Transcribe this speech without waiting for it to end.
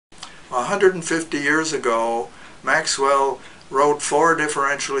150 years ago, Maxwell wrote 4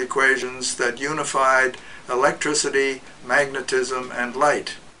 differential equations that unified electricity, magnetism, and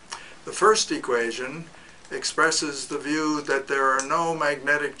light. The first equation expresses the view that there are no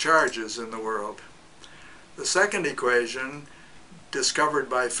magnetic charges in the world. The second equation, discovered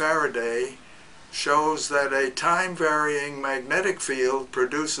by Faraday, shows that a time-varying magnetic field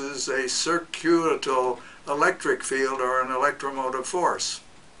produces a circuital electric field or an electromotive force.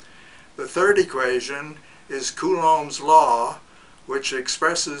 The third equation is Coulomb's law, which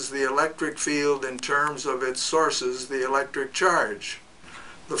expresses the electric field in terms of its sources, the electric charge.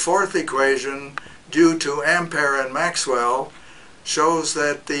 The fourth equation, due to Ampere and Maxwell, shows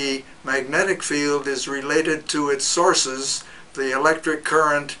that the magnetic field is related to its sources, the electric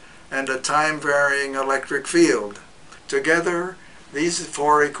current, and a time-varying electric field. Together, these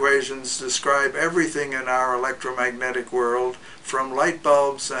 4 equations describe everything in our electromagnetic world, from light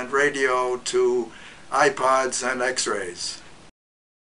bulbs and radio to iPods and X-rays.